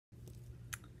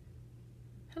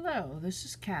Hello, this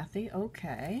is Kathy.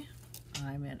 Okay,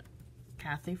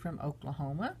 Kathy from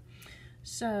Oklahoma.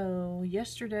 So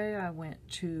yesterday I went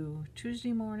to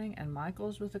Tuesday Morning and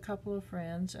Michael's with a couple of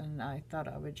friends, and I thought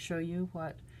I would show you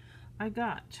what I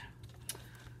got.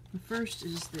 The first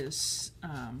is this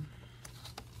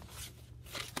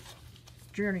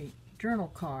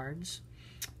journal cards.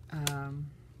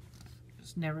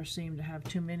 Just never seem to have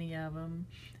too many of them,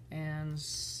 and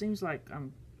seems like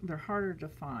they're harder to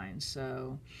find.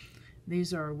 So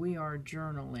these are We Are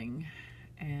Journaling,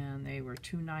 and they were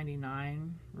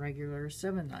 $2.99, regular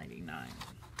 $7.99.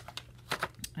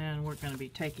 And we're going to be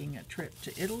taking a trip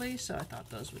to Italy, so I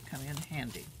thought those would come in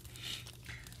handy.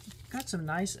 Got some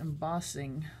nice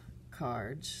embossing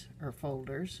cards or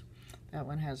folders. That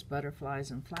one has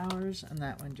butterflies and flowers, and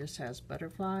that one just has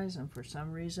butterflies, and for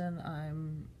some reason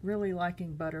I'm really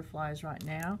liking butterflies right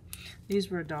now. These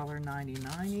were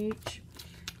 $1.99 each.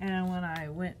 And when I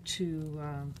went to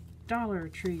Dollar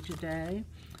Tree today,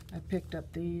 I picked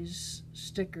up these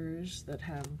stickers that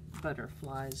have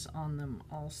butterflies on them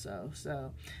also.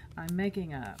 So I'm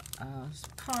making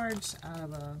cards out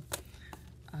of a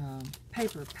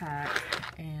paper pack,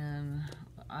 and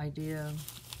idea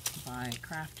by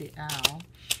Crafty Owl,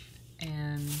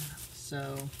 and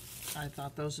so I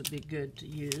thought those would be good to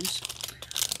use.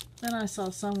 Then I saw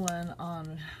someone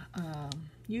on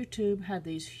YouTube had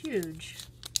these huge,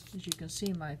 as you can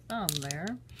see my thumb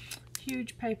there,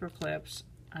 huge paper clips.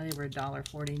 They were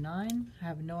 $1.49. I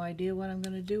have no idea what I'm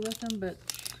going to do with them, but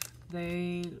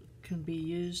they can be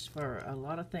used for a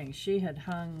lot of things. She had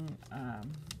hung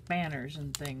banners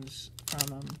and things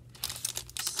from them.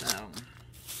 So,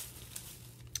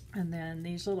 and then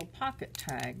these little pocket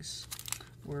tags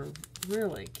were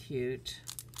really cute.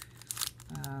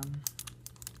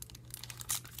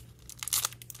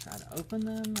 Try to open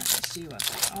them and see what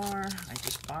they are. I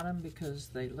just bought them because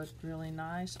they looked really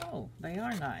nice. Oh, they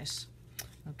are nice.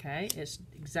 Okay, it's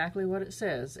exactly what it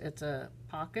says. It's a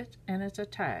pocket and it's a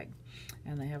tag,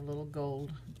 and they have little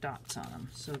gold dots on them,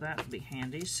 so that would be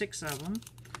handy. 6 of them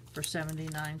for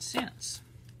 79 cents.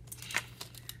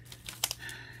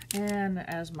 And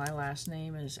as my last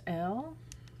name is L,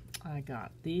 I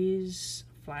got these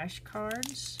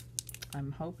flashcards.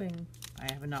 I'm hoping,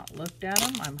 I have not looked at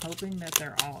them, I'm hoping that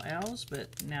they're all L's,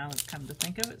 but now it's come to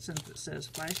think of it, since it says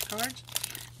flashcards,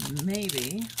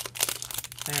 maybe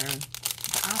they're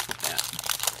the alphabet.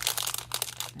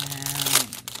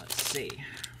 And let's see.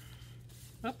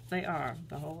 Oh, they are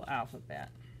the whole alphabet.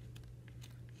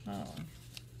 Oh,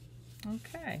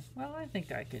 okay. Well, I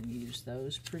think I can use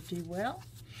those pretty well.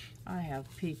 I have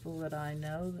people that I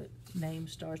know that name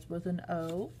starts with an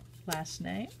O, last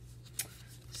name,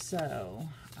 so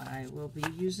I will be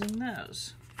using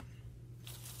those.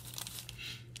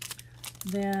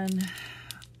 Then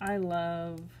I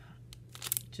love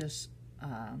just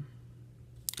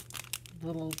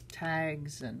little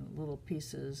tags and little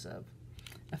pieces of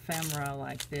ephemera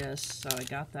like this, so I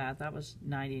got that. That was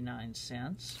 99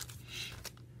 cents.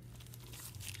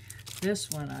 This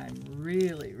one I'm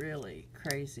really, really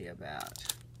crazy about.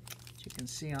 As you can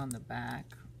see on the back,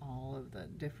 all of the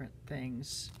different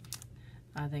things.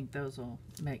 I think those will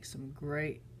make some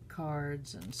great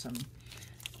cards and some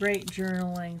great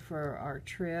journaling for our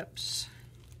trips.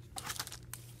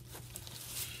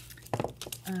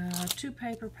 2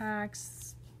 paper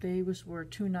packs. They were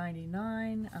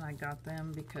 $2.99, and I got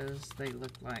them because they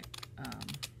look like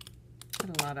had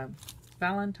a lot of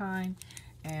Valentine.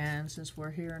 And since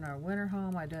we're here in our winter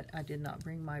home, I did not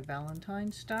bring my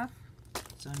Valentine stuff.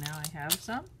 So now I have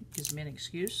some. It gives me an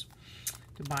excuse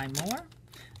to buy more.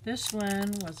 This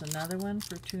one was another one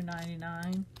for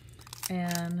 $2.99,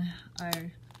 and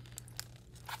I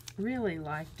really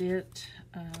liked it,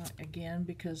 again,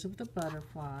 because of the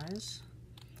butterflies.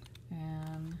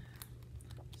 And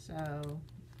so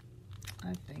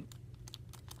I think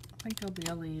I'll be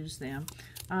able to use them.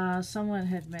 Someone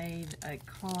had made a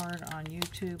card on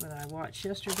YouTube that I watched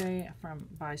yesterday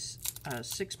by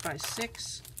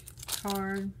 6x6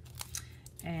 card,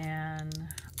 and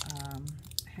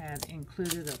had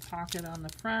included a pocket on the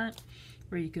front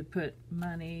where you could put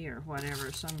money or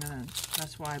whatever. So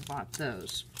that's why I bought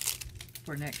those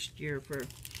for next year for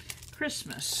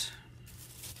Christmas.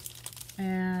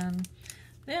 And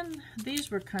then these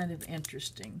were kind of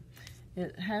interesting.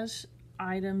 It has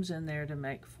items in there to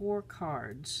make 4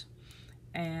 cards,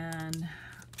 and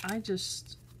I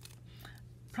just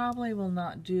probably will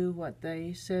not do what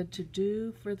they said to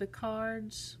do for the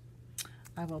cards.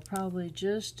 I will probably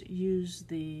just use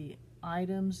the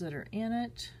items that are in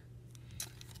it,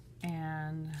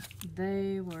 and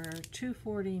they were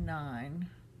 $2.49,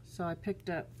 so I picked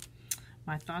up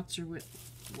My Thoughts Are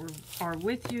With are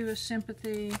with you,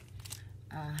 sympathy.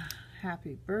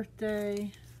 Happy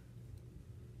birthday.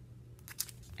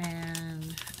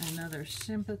 And another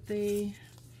sympathy.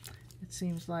 It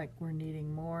seems like we're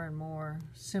needing more and more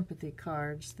sympathy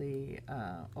cards the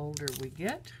older we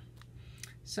get.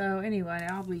 So anyway,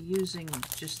 I'll be using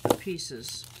just the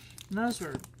pieces. And those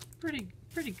were pretty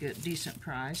good, decent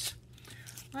price.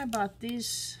 I bought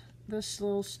this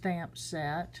little stamp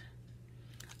set,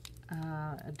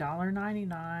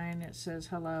 $1.99. It says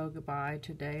hello, goodbye,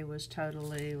 today was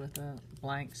totally, with a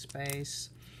blank space.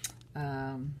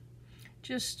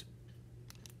 Just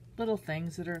little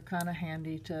things that are kind of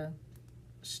handy to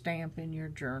stamp in your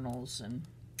journals and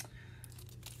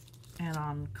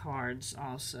on cards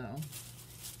also.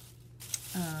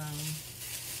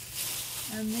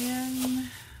 And then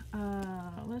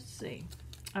let's see.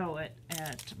 Oh,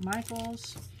 at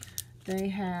Michael's, they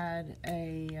had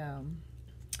a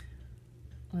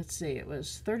let's see, it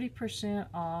was 30%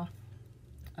 off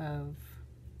of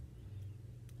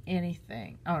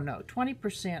anything. Oh no,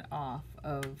 20% off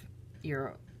of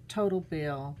your total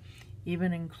bill,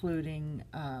 even including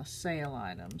sale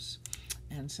items.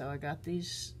 And so I got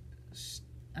these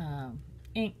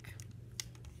ink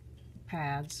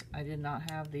pads. I did not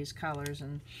have these colors,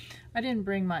 and I didn't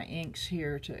bring my inks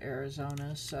here to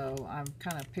Arizona, so I'm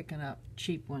kind of picking up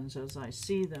cheap ones as I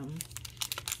see them.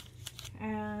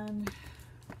 And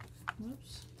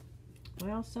whoops,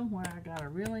 well, somewhere I got a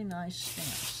really nice stamp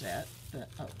set.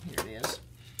 Oh, here it is.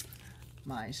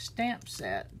 My stamp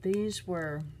set. These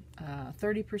were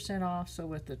 30% off, so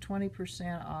with the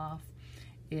 20% off,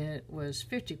 it was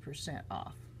 50%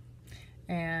 off.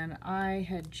 And I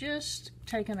had just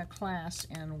taken a class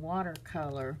in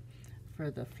watercolor for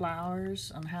the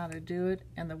flowers on how to do it,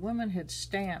 and the woman had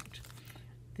stamped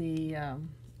the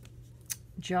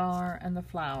jar and the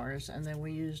flowers, and then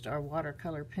we used our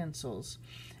watercolor pencils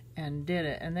and did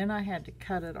it, and then I had to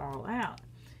cut it all out.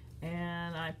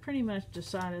 And I pretty much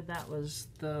decided that was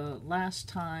the last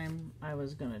time I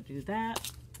was going to do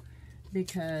that,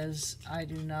 because I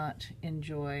do not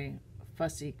enjoy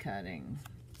fussy cutting.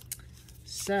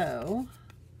 So,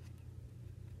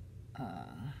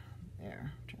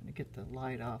 there, trying to get the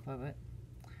light off of it.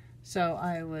 So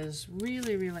I was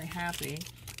really happy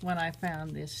when I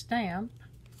found this stamp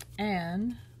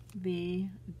and the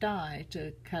die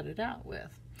to cut it out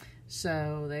with.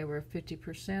 So they were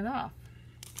 50% off.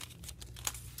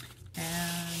 And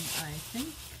I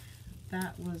think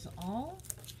that was all.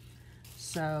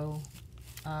 So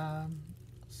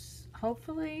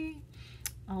hopefully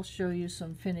I'll show you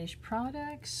some finished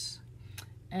products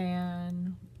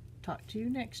and talk to you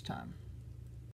next time.